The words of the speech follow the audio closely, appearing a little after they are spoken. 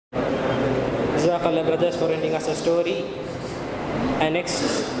Jazakallah brothers for ending us a story. And next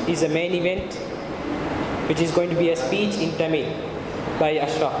is a main event, which is going to be a speech in Tamil by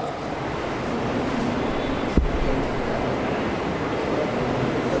Ashraf.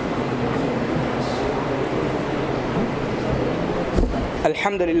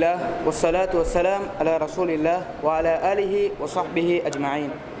 Alhamdulillah, wassalatu wassalam ala rasulillah wa ala alihi wa sahbihi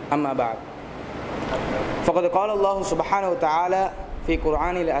ajma'in, amma ba'd. Faqad qala Allah subhanahu wa ta'ala fi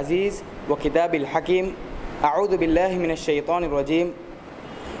Qur'anil Aziz wa Kitabil Hakim, a'udhu billahi minash shaitanir rajim,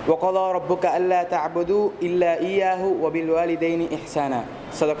 wa qala rabbuka alla ta'budu illa iyyahu wa bil walidayni ihsana.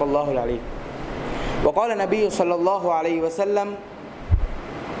 Sadaqallahul alim. Wa qala nabiyyu sallallahu alayhi wa sallam,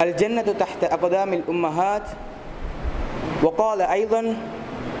 al jannatu tahta aqdamil ummahat. وقال أيضا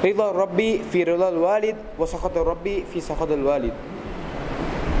رضا ربي في رضا الوالد وسخط ربي في سخط الوالد.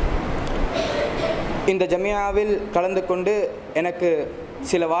 இந்த ஜமியாவில் கலந்து கொண்டு எனக்கு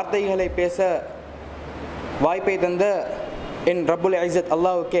சில வார்த்தைகளை பேச வாய்ப்பை தந்த என் ரப்புல் இஸ்ஸத்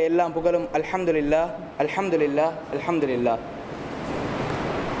அல்லாஹ்வுக்கே எல்லாம் புகழும். அல்ஹம்துலில்லாஹ் அல்ஹம்துலில்லாஹ் அல்ஹம்துலில்லாஹ்.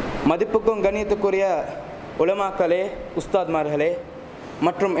 மதிப்புக்கும் கண்ணியத்துக்குரிய உலமாக்களே, உஸ்தாத்மார்களே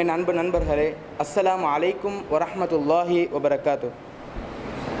மற்றும் என் அன்பு நண்பர்களே, அஸ்ஸலாமு அலைக்கும் வரஹ்மத்துல்லாஹி வபரகாத்து.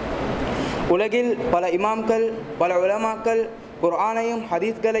 உலகில் பல இமாம்கள், பல உலமாக்கள் குர்ஆனையும்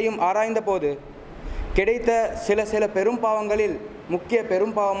ஹதீஸ்களையும் ஆராய்ந்த போது கிடைத்த சில பெரும் பாவங்களில் முக்கிய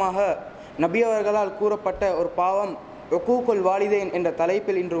பெரும் பாவமாக நபி அவர்களால் கூறப்பட்ட ஒரு பாவம் உக்கூக்குல் வாலிதைன் என்ற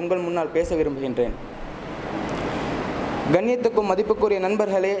தலைப்பில் இன்று உங்கள் முன்னால் பேச விரும்புகின்றேன். கண்ணியத்துக்கும் மதிப்புக்குரிய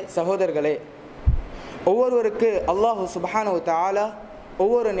நண்பர்களே, சகோதரர்களே, ஒவ்வொருவருக்கு அல்லாஹு சுப்ஹானஹு வ தஆலா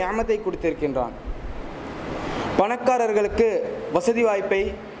ஒவ்வொரு நியமத்தை கொடுத்திருக்கின்றான். பணக்காரர்களுக்கு வசதி வாய்ப்பை,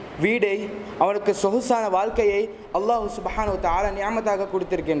 வீடை, அவனுக்கு சொகுசான வாழ்க்கையை அல்லாஹ் சுப்ஹானஹு வ தஆலா நியமத்தாக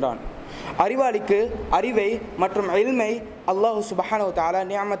கொடுத்திருக்கின்றான். அறிவாளிக்கு அறிவை மற்றும் இல்மை அல்லாஹ் சுப்ஹானஹு வ தஆலா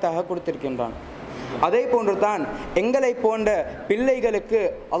நியமத்தாக கொடுத்திருக்கின்றான். அதே போன்று தான் எங்களை போன்ற பிள்ளைகளுக்கு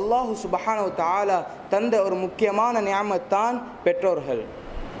அல்லாஹ் சுப்ஹானஹு வ தஆலா தந்த ஒரு முக்கியமான நியமத்தான் பெற்றோர்கள்.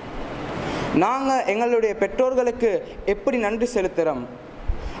 நாங்கள் எங்களுடைய பெற்றோர்களுக்கு எப்படி நன்றி செலுத்துகிறோம்,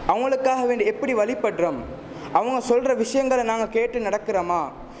 அவங்களுக்காக வேண்டி எப்படி வழிபடுறோம், அவங்க சொல்கிற விஷயங்களை நாங்கள் கேட்டு நடக்கிறோமா,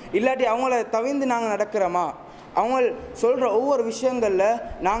 இல்லாட்டி அவங்கள தவிர்த்து நாங்கள் நடக்கிறோமா, அவங்க சொல்கிற ஒவ்வொரு விஷயங்களில்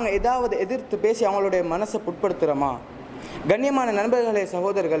நாங்கள் ஏதாவது எதிர்த்து பேசி அவங்களுடைய மனசை புட்படுத்துகிறோமா? கண்ணியமான நண்பர்களே,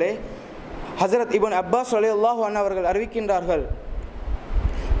 சகோதரர்களே, ஹஸரத் இப்னு அப்பாஸ் ரலியல்லாஹு அன்ஹு அவர்கள் அறிவிக்கின்றார்கள்,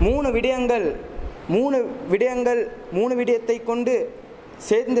 மூணு விடயத்தை கொண்டு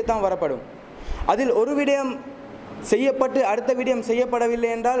சேர்ந்து தான் வரப்படும். அதில் ஒரு விடயம் செய்யப்பட்டு அடுத்த விடயம் செய்யப்படவில்லை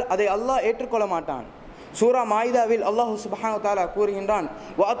என்றால் அதை அல்லாஹ் ஏற்றுக்கொள்ள மாட்டான். சூரா மாயிதாவில் அல்லாஹ் சுப்ஹானஹு வ தஆலா கூறுகின்றான்,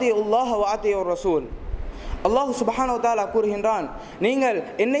 வஅத்தியுல்லாஹ வஅத்தியுர் ரசூல். அல்லாஹ் சுப்ஹானஹு வ தஆலா கூறுகின்றான், நீங்கள்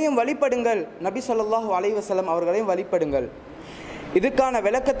என்னையும் வழிபடுங்கள், நபி ஸல்லல்லாஹு அலைஹி வஸல்லம் அவர்களையும் வழிபடுங்கள். இதுக்கான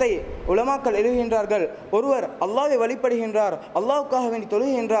விளக்கத்தை உலமாக்கள் எழுதுகின்றார்கள். ஒருவர் அல்லாஹ்வை வழிபடுகின்றார், அல்லாஹ்வுக்காக வேண்டி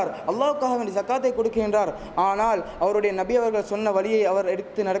தொழுகின்றார், அல்லாஹ்வுக்காக வேண்டி ஜக்காத்தை கொடுக்கின்றார், ஆனால் அவருடைய நபி அவர்கள் சொன்ன வழியை அவர்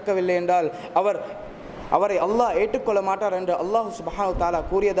எடுத்து நடக்கவில்லை என்றால் அவரை அல்லாஹ் ஏற்றுக்கொள்ள மாட்டார் என்று அல்லாஹ் சுப்ஹானஹு வ தஆலா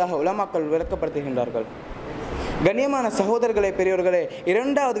கூறியதாக உலமாக்கள் விளக்கப்படுத்துகின்றார்கள். கண்ணியமான சகோதரர்களே, பெரியோர்களே,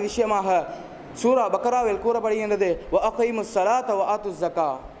 இரண்டாவது விஷயமாக சூரா பக்ராவில் கூறப்படுகின்றது, வஅகீமுஸ் ஸலாத வஆத்துஸ் ஸக்கா.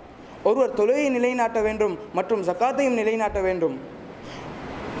 ஒருவர் தொழுகையை நிலைநாட்ட வேண்டும் மற்றும் ஜக்காத்தையும் நிலைநாட்ட வேண்டும்.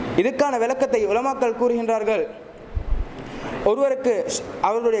 இதுக்கான விளக்கத்தை உலமாக்கள் கூறுகின்றார்கள். ஒருவருக்கு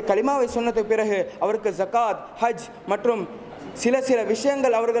அவர்களுடைய கலிமாவை சொன்னதுக்கு பிறகு அவருக்கு ஜக்காத், ஹஜ் மற்றும் சில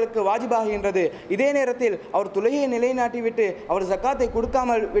விஷயங்கள் அவர்களுக்கு வாஜிபாகின்றது. இதே நேரத்தில் அவர் தொழுகையை நிலைநாட்டிவிட்டு அவர் ஜக்காத்தை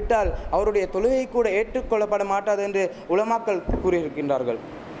கொடுக்காமல் விட்டால் அவருடைய தொழுகை கூட ஏற்றுக்கொள்ளப்பட மாட்டாது என்று உலமாக்கள் கூறியிருக்கின்றார்கள்.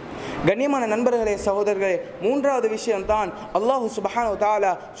 கண்ணியமான நண்பர்களே, சகோதரர்களே, மூன்றாவது விஷயம்தான் அல்லாஹ் சுப்ஹானஹு வ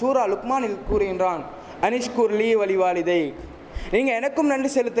தஆலா சூரா லுக்மானில் கூறுகின்றான், அனிஷ்குர் லீ வலி வாலிதை. நீங்கள் எனக்கும் நன்றி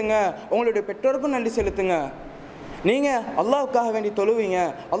செலுத்துங்க, உங்களுடைய பெற்றோருக்கும் நன்றி செலுத்துங்க. நீங்கள் அல்லாஹ்வுக்காக வேண்டி தொழுவீங்க,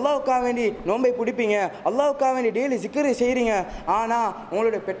 அல்லாஹ்வுக்காக வேண்டி நோன்பை பிடிப்பீங்க, அல்லாஹ்வுக்காக வேண்டி டெய்லி ஜிக்ரு செய்கிறீங்க, ஆனால்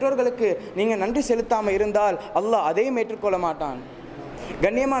உங்களுடைய பெற்றோர்களுக்கு நீங்கள் நன்றி செலுத்தாமல் இருந்தால் அல்லாஹ் அதையும் ஏற்றுக்கொள்ள மாட்டான்.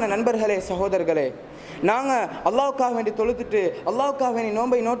 கண்ணியமான நண்பர்களே, சகோதரர்களே, நாங்கள் அல்லாஹ்வுக்காக வேண்டி தொழுத்துட்டு, அல்லாஹ்வுக்காக வேண்டி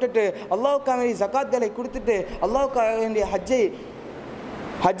நோன்பை நோட்டுட்டு, அல்லாஹ்வுக்காக வேண்டி ஜக்காத்களை கொடுத்துட்டு, அல்லாஹ்வுக்காக வேண்டிய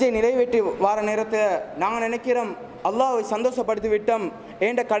ஹஜ்ஜை நிறைவேற்றி வார நேரத்தை நாங்கள் நினைக்கிறோம், அல்லாஹ்வை சந்தோஷப்படுத்தி விட்டோம்,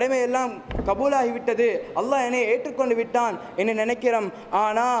 என்ற கடமையெல்லாம் கபூலாகிவிட்டது, அல்லாஹ் என்னை ஏற்றுக்கொண்டு விட்டான் என்று நினைக்கிறோம்.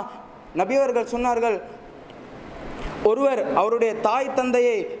 ஆனால் நபி அவர்கள் சொன்னார்கள், ஒருவர் அவருடைய தாய்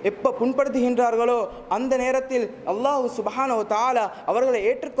தந்தையை எப்போ புண்படுத்துகின்றார்களோ அந்த நேரத்தில் அல்லாஹ் சுப்ஹானஹு வ தஆலா அவர்களை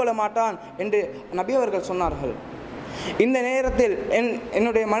ஏற்றுக்கொள்ள மாட்டான் என்று நபி அவர்கள் சொன்னார்கள். இந்த நேரத்தில்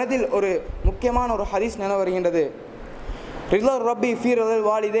என்னுடைய மனதில் ஒரு முக்கியமான ஒரு ஹதீஸ் நினைவு வருகின்றது. ரிலா ரப்பி ஃபீ ரிலல்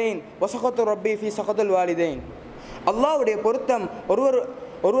வாலிதைன் வசகத்து ரப்பி ஃபீ சகத்துல் வாலிதைன். அல்லாஹ்வுடைய பொருத்தம்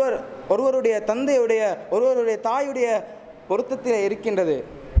ஒருவருடைய தந்தையுடைய ஒருவருடைய தாயுடைய பொருத்தத்தில் இருக்கின்றது.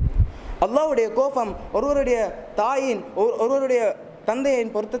 அல்லாஹ்வுடைய கோபம் ஒருவருடைய தாயின் ஒருவருடைய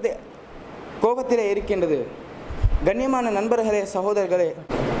தந்தையின் கோபத்திலே இருக்கின்றது. கண்ணியமான நண்பர்களே, சகோதரர்களே,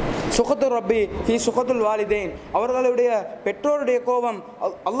 சுகத்துர் ரப்பி ஃபி சுகத்துல் வாலிதைன், அவர்களுடைய பெற்றோருடைய கோபம்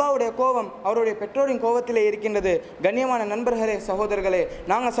அல்லாஹ்வுடைய கோபம் அவருடைய பெற்றோரின் கோபத்திலே இருக்கின்றது. கண்ணியமான நண்பர்களே, சகோதரர்களே,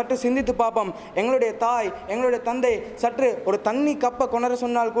 நாங்கள் சற்று சிந்தித்து பார்ப்போம். எங்களுடைய தாய் எங்களுடைய தந்தை சற்று ஒரு தண்ணி கப்பை கொணர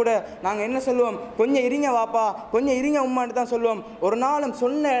சொன்னால் கூட நாங்கள் என்ன சொல்லுவோம்? கொஞ்சம் இருங்க வாப்பா, கொஞ்சம் இருங்க உம்மான்னு தான் சொல்லுவோம். ஒரு நாளும்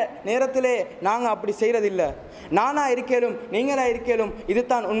சொன்ன நேரத்திலே நாங்கள் அப்படி செய்கிறதில்லை. நானா இருக்கேலும் நீங்களா இருக்கேலும்,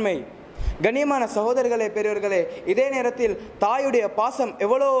 இதுதான் உண்மை. கண்ணியமான சகோதரர்களே, பெரியவர்களே, இதே நேரத்தில் தாயுடைய பாசம்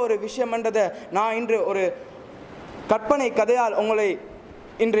எவ்வளோ ஒரு விஷயம் என்றதை நான் இன்று ஒரு கற்பனை கதையால் உங்களை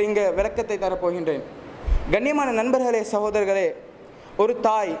இன்று இங்கே விளக்கத்தை தரப்போகின்றேன். கண்ணியமான நண்பர்களே, சகோதரர்களே, ஒரு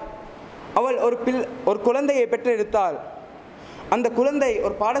தாய் அவள் ஒரு குழந்தையை பெற்றெடுத்தால் அந்த குழந்தை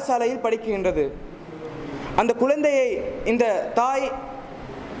ஒரு பாடசாலையில் படிக்கின்றது. அந்த குழந்தையை இந்த தாய்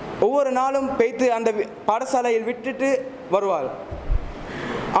ஒவ்வொரு நாளும் பேய்த்து அந்த பாடசாலையில் விட்டுட்டு வருவாள்.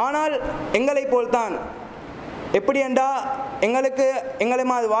 ஆனால் எங்களை போல்தான் எப்படி என்றா எங்களை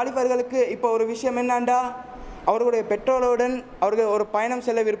வாலிபர்களுக்கு இப்போ ஒரு விஷயம் என்னண்டா, அவர்களுடைய பெற்றோர்களுடன் அவர்கள் ஒரு பயணம்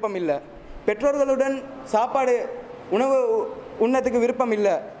செல்ல விருப்பம் இல்லை, பெற்றோர்களுடன் சாப்பாடு உணவு உண்ணத்துக்கு விருப்பம்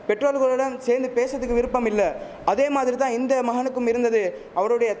இல்லை, பெற்றோர்களுடன் சேர்ந்து பேசுறதுக்கு விருப்பம் இல்லை. அதே மாதிரி தான் இந்த மகனுக்கும் இருந்தது.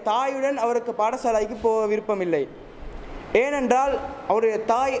 அவருடைய தாயுடன் அவருக்கு பாடசாலைக்கு போக விருப்பம் இல்லை. ஏனென்றால் அவருடைய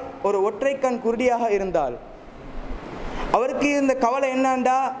தாய் ஒரு ஒற்றை கண் குருடியாக இருந்தாள். அவருக்கு இந்த கவலை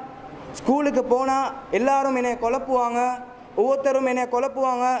என்னண்டா, ஸ்கூலுக்கு போனால் எல்லாரும் என்னை குழப்புவாங்க, ஒவ்வொருத்தரும் என்னை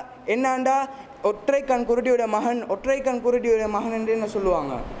குழப்புவாங்க. என்னாண்டா, ஒற்றை கண் குருடியுடைய மகன் என்று என்ன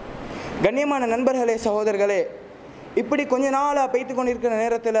சொல்லுவாங்க. கண்ணியமான நண்பர்களே, சகோதரர்களே, இப்படி கொஞ்ச நாளாக பெய்த்து கொண்டிருக்கிற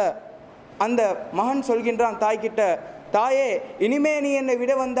நேரத்தில் அந்த மகன் சொல்கின்றான் தாய்கிட்ட, தாயே, இனிமே நீ என்னை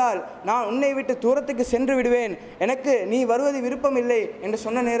விட வந்தால் நான் உன்னை விட்டு தூரத்துக்கு சென்று விடுவேன், எனக்கு நீ வருவது விருப்பம் இல்லை என்று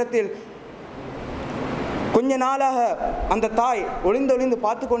சொன்ன நேரத்தில் கொஞ்ச நாளாக அந்த தாய் ஒளிந்து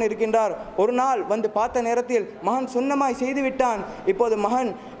பார்த்து கொண்டு இருக்கின்றார். ஒரு நாள் வந்து பார்த்த நேரத்தில் மகன் சொன்னமாய் செய்து விட்டான். இப்போது மகன்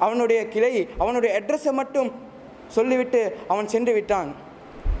அவனுடைய கிளை அவனுடைய அட்ரஸை மட்டும் சொல்லிவிட்டு அவன் சென்று விட்டான்.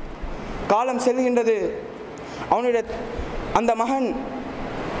 காலம் செல்கின்றது. அந்த மகன்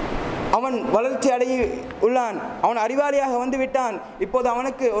அவன் வளர்ச்சி உள்ளான், அவன் அறிவாளியாக வந்து விட்டான். இப்போது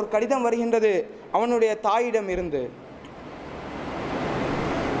அவனுக்கு ஒரு கடிதம் வருகின்றது அவனுடைய தாயிடம் இருந்து.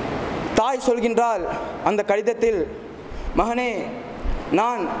 தாய் சொல்கின்றாள் அந்த கடிதத்தில், மகனே,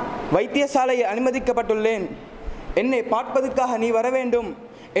 நான் வைத்தியசாலையில் அனுமதிக்கப்பட்டுள்ளேன், என்னை பார்ப்பதற்காக நீ வர வேண்டும்,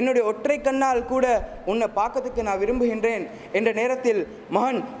 என்னுடைய ஒற்றை கண்ணால் கூட உன்னை பார்க்கறதுக்கு நான் விரும்புகின்றேன் என்ற நேரத்தில்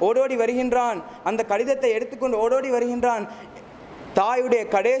மகன் ஓடோடி வருகின்றான். அந்த கடிதத்தை எடுத்துக்கொண்டு ஓடோடி வருகின்றான். தாயுடைய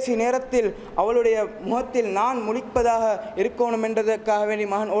கடைசி நேரத்தில் அவளுடைய முகத்தில் நான் முழிப்பதாக இருக்கணும் என்றதற்காக வேண்டி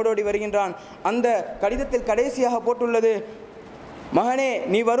மகன் ஓடோடி வருகின்றான். அந்த கடிதத்தில் கடைசியாக போட்டுள்ளது, மகனே,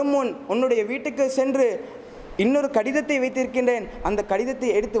 நீ வரும் முன் உன்னுடைய வீட்டுக்கு சென்று இன்னொரு கடிதத்தை வைத்திருக்கின்றேன், அந்த கடிதத்தை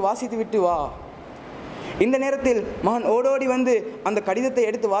எடுத்து வாசித்து விட்டு வா. இந்த நேரத்தில் மகன் ஓடோடி வந்து அந்த கடிதத்தை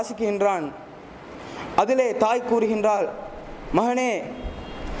எடுத்து வாசிக்கின்றான். அதிலே தாய் கூறுகின்றாள், மகனே,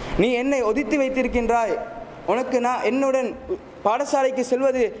 நீ என்னை ஒதுக்கி வைத்திருக்கின்றாய், உனக்கு நான் என்னுடன் பாடசாலைக்கு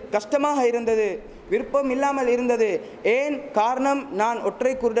செல்வது கஷ்டமாக இருந்தது, விருப்பம் இல்லாமல் இருந்தது. ஏன் காரணம்? நான்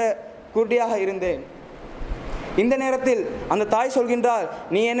ஒற்றை குருடியாக இருந்தேன். இந்த நேரத்தில் அந்த தாய் சொல்கின்றாள்,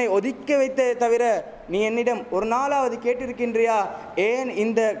 நீ என்னை ஒதுக்கி வைத்தே தவிர நீ என்னிடம் ஒரு நாளாவது கேட்டிருக்கின்றியா, ஏன்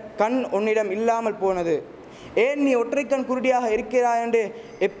இந்த கண் உன்னிடம் இல்லாமல் போனது, ஏன் நீ ஒற்றை கண் குருடியாக இருக்கிறாய் என்று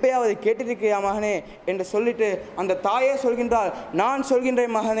எப்பயாவது கேட்டிருக்கிறியா மகனே என்று சொல்லிட்டு அந்த தாயே சொல்கின்றாள், நான்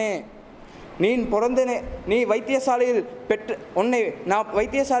சொல்கின்றேன் மகனே, நீ வைத்தியசாலையில் நான்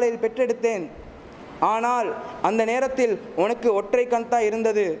வைத்தியசாலையில் பெற்றெடுத்தேன், ஆனால் அந்த நேரத்தில் உனக்கு ஒற்றை கண் தான்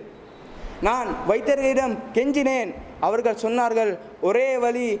இருந்தது. நான் வைத்தியர்களிடம் கெஞ்சினேன், அவர்கள் சொன்னார்கள் ஒரே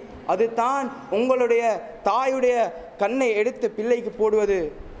வழி, அது தான் உங்களுடைய தாயுடைய கண்ணை எடுத்து பிள்ளைக்கு போடுவது.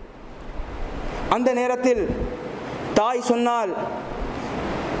 அந்த நேரத்தில் தாய் சொன்னால்,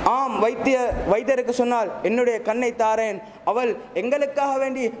 ஆம், வைத்தியருக்கு சொன்னால் என்னுடைய கண்ணை தாரேன். அவள் எங்களுக்காக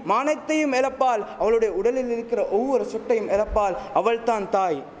வேண்டி மானத்தையும் இழப்பாள், அவளுடைய உடலில் இருக்கிற ஒவ்வொரு சொட்டையும் இழப்பாள். அவள் தான்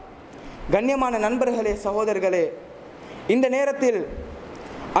தாய். கண்ணியமான நண்பர்களே, சகோதரர்களே, இந்த நேரத்தில்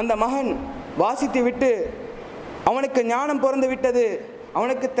அந்த மகன் வாசித்து விட்டு அவனுக்கு ஞானம் பிறந்து விட்டது,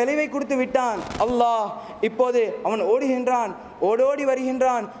 அவனுக்கு தெளிவை கொடுத்து விட்டான் அல்லாஹ். இப்போது அவன் ஓடோடி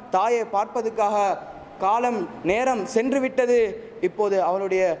வருகின்றான் தாயை பார்ப்பதற்காக. காலம் நேரம் சென்று விட்டது. இப்போது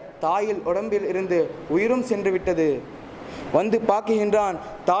அவனுடைய தாயில் உடம்பில் இருந்து உயிரும் சென்று விட்டது. வந்து பார்க்கின்றான்,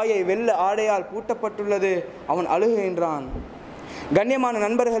 தாயை வெள்ளை ஆடையால் பூட்டப்பட்டுள்ளது. அவன் அழுகின்றான். கண்ணியமான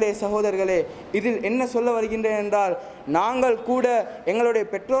நண்பர்களே, சகோதரர்களே, இதில் என்ன சொல்ல வருகின்றேன் என்றால், நாங்கள் கூட எங்களுடைய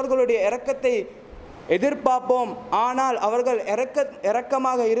பெற்றோர்களுடைய இரக்கத்தை எதிர்பார்ப்போம். ஆனால் அவர்கள்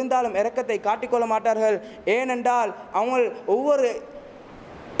இரக்கமாக இருந்தாலும் இரக்கத்தை காட்டிக்கொள்ள மாட்டார்கள். ஏனென்றால் அவங்க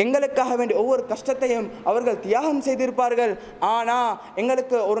எங்களுக்காக வேண்டிய ஒவ்வொரு கஷ்டத்தையும் அவர்கள் தியாகம் செய்திருப்பார்கள். ஆனால்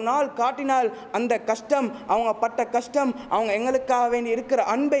எங்களுக்கு ஒரு நாள் காட்டினால் அந்த கஷ்டம், அவங்க பட்ட கஷ்டம், அவங்க எங்களுக்காக வேண்டி இருக்கிற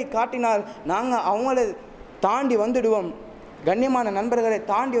அன்பை காட்டினால் நாங்கள் அவங்கள தாண்டி வந்துடுவோம். கண்ணியமான நண்பர்களை,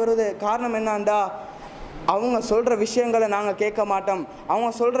 தாண்டி வருவது காரணம் என்னண்டா, அவங்க சொல்கிற விஷயங்களை நாங்கள் கேட்க மாட்டோம்,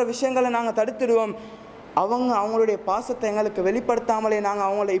 அவங்க சொல்கிற விஷயங்களை நாங்கள் தடுத்துடுவோம். அவங்களுடைய பாசத்தை எங்களுக்கு வெளிப்படுத்தாமலே நாங்கள்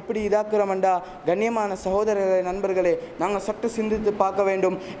அவங்கள இப்படி இதாக்குறோம்டா. கண்ணியமான சகோதரர்களே, நண்பர்களே, நாங்கள் சற்று சிந்தித்து பார்க்க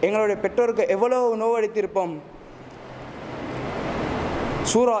வேண்டும். எங்களுடைய பெற்றோருக்கு எவ்வளோ நோவடித்திருப்போம்.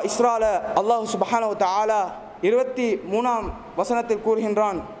 சூரா இஸ்ரால அல்லாஹ் சுப்ஹானஹு வ தஆலா 23ஆம் வசனத்தில்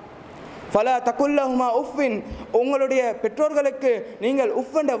கூறுகின்றான், ஃபலா தகுல்லஹுமா உஃபின், உங்களுடைய பெற்றோர்களுக்கு நீங்கள்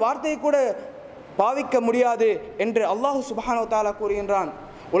உஃப் என்ற வார்த்தையை கூட பாவிக்க முடியாது என்று அல்லாஹ் சுப்ஹானஹு வ தஆலா கூறுகின்றான்.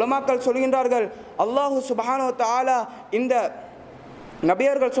 உலமாக்கள் சொல்கின்றார்கள், அல்லாஹ் சுப்ஹானஹு வ தஆலா இந்த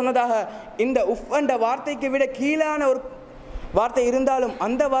நபியர்கள் சொன்னதாக இந்த உஃப் என்ற வார்த்தைக்கு விட கீழான ஒரு வார்த்தை இருந்தாலும்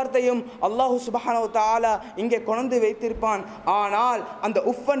அந்த வார்த்தையும் அல்லாஹ் சுப்ஹானஹு வ தஆலா இங்கே கொண்டு வைத்திருப்பான். ஆனால் அந்த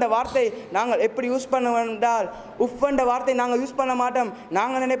உஃப் என்ற வார்த்தை நாங்கள் எப்படி யூஸ் பண்ணுவோம் என்றால், உஃப் என்ற வார்த்தை நாங்கள் யூஸ் பண்ண மாட்டோம்.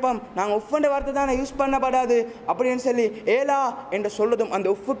 நாங்கள் நினைப்போம், நாங்கள் உஃப் என்ற வார்த்தை தானே யூஸ் பண்ணப்படாது அப்படின்னு சொல்லி ஏலா என்று சொல்வதும் அந்த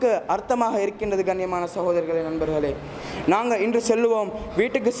உஃப்புக்கு அர்த்தமாக இருக்கின்றது. கண்ணியமான சகோதரர்களே, நண்பர்களே, நாங்கள் இன்று செல்லுவோம்,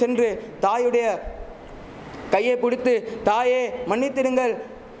 வீட்டுக்கு சென்று தாயுடைய கையை பிடித்து, தாயே மன்னித்திடுங்கள்,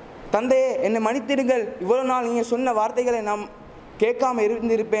 தந்தையே என்னை மன்னித்திடுங்கள், இவ்வளவு நாள் நீங்கள் சொன்ன வார்த்தைகளை நாம் கேட்காம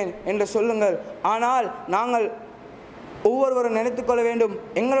இருந்திருப்பேன் என்று சொல்லுங்கள். ஆனால் நாங்கள் ஒவ்வொருவரும் நினைத்து கொள்ள வேண்டும்,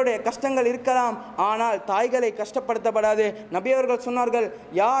 எங்களுடைய கஷ்டங்கள் இருக்கலாம், ஆனால் தாய்களை கஷ்டப்படுத்தப்படாது. நபியவர்கள் சொன்னார்கள்,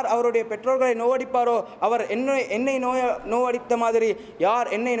 யார் அவருடைய பெற்றோர்களை நோவடிப்பாரோ அவர் என்னை நோவடித்த மாதிரி, யார்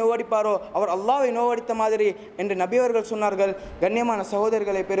என்னை நோவடிப்பாரோ அவர் அல்லாஹ்வை நோவடித்த மாதிரி என்று நபியவர்கள் சொன்னார்கள். கண்ணியமான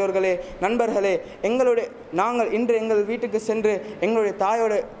சகோதரர்களே, பெரியோர்களே, நண்பர்களே, நாங்கள் இன்று எங்கள் வீட்டுக்கு சென்று எங்களுடைய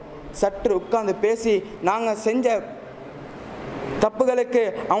தாயோடு சற்று உட்கார்ந்து பேசி நாங்கள் செஞ்ச தப்புகளுக்கு,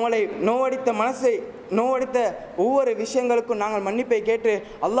 அவங்களை நோவடித்த ஒவ்வொரு விஷயங்களுக்கும் நாங்கள் மன்னிப்பை கேட்டு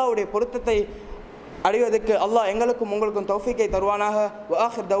அல்லாஹ்வுடைய பொருத்தத்தை அடைவதற்கு அல்லாஹ் எங்களுக்கும் உங்களுக்கும் தௌஃபீக்கை தருவானாக. வ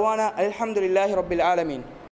ஆகிர் தவானா அல்ஹம்துலில்லாஹி ரப்பில் ஆலமீன்.